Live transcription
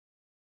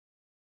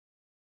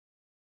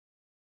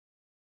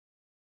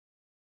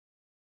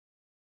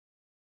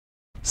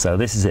So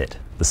this is it,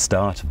 the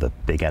start of the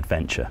big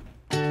adventure.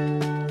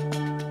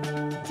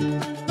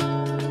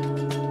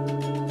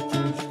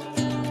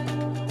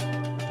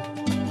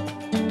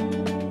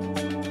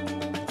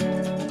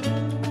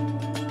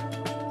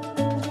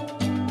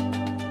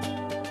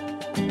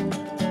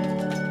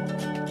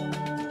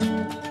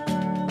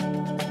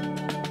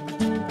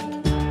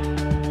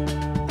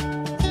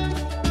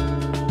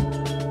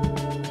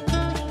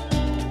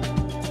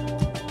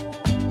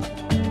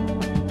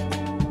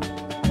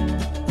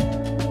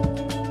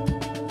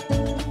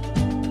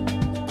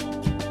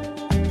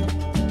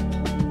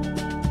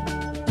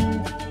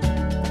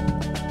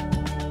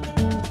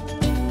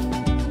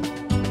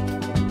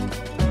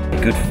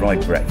 Good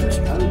fried breakfast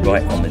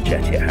right on the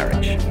jetty at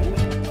Harwich.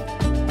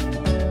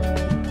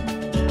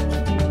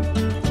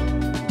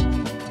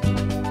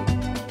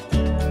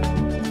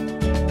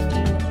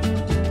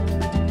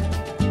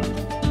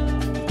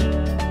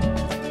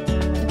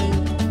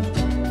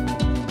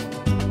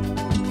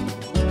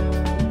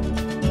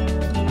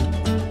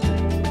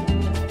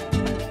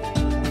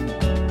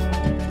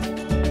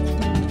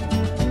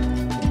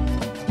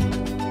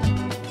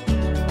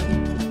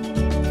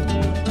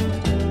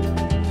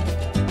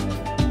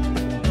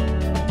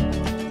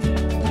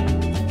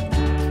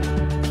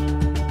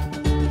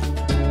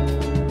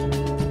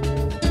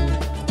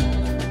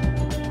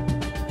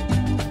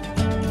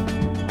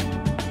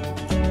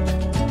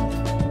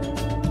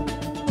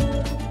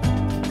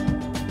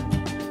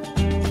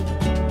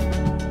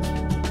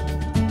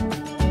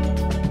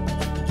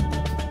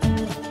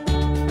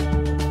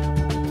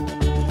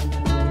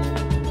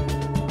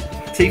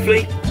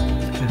 Tiefly?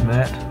 This is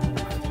Matt.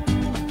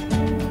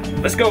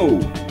 Let's go!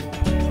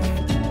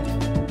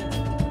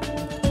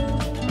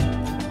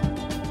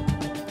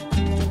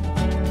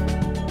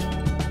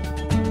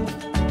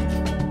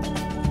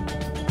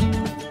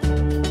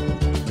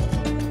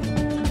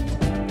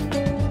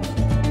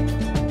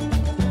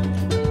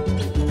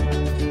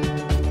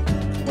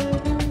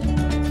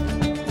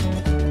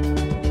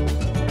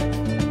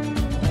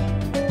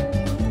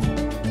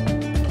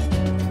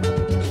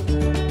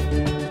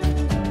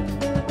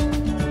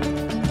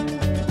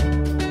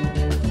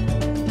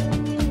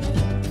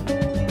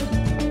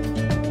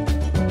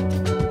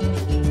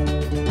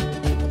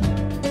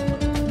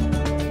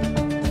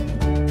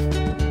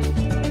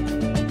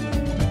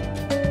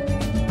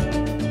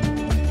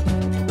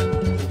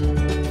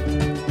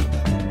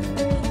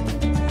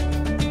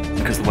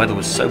 Because the weather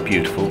was so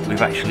beautiful,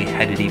 we've actually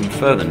headed even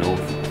further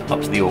north,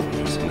 up to the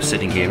Orkneys, and we're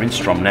sitting here in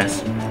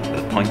Stromness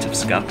with a pint of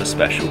Scamper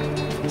Special,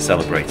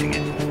 celebrating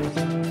it.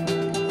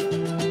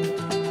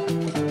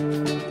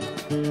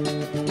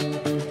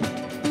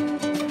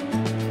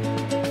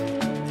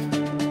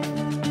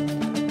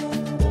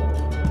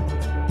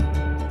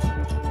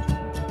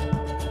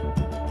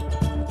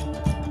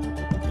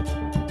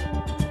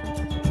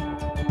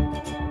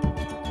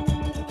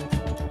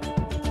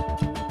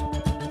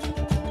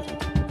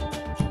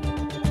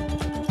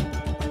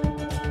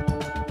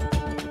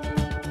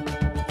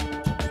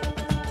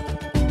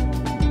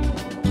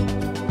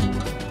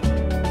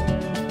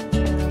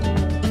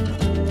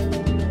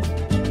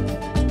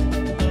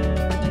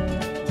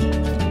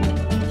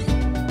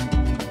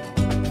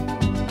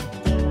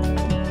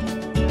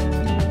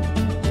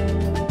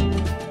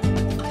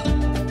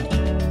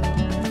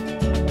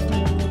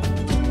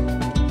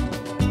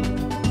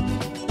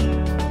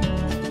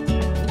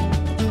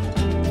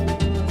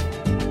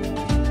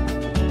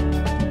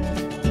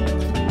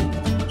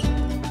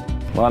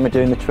 Why am I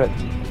doing the trip?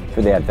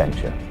 For the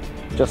adventure.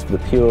 Just for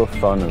the pure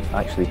fun of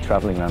actually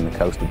travelling around the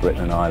coast of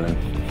Britain and Ireland,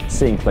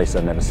 seeing places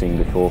I've never seen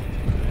before,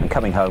 and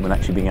coming home and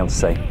actually being able to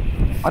say,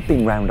 I've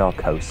been round our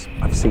coast,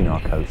 I've seen our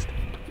coast.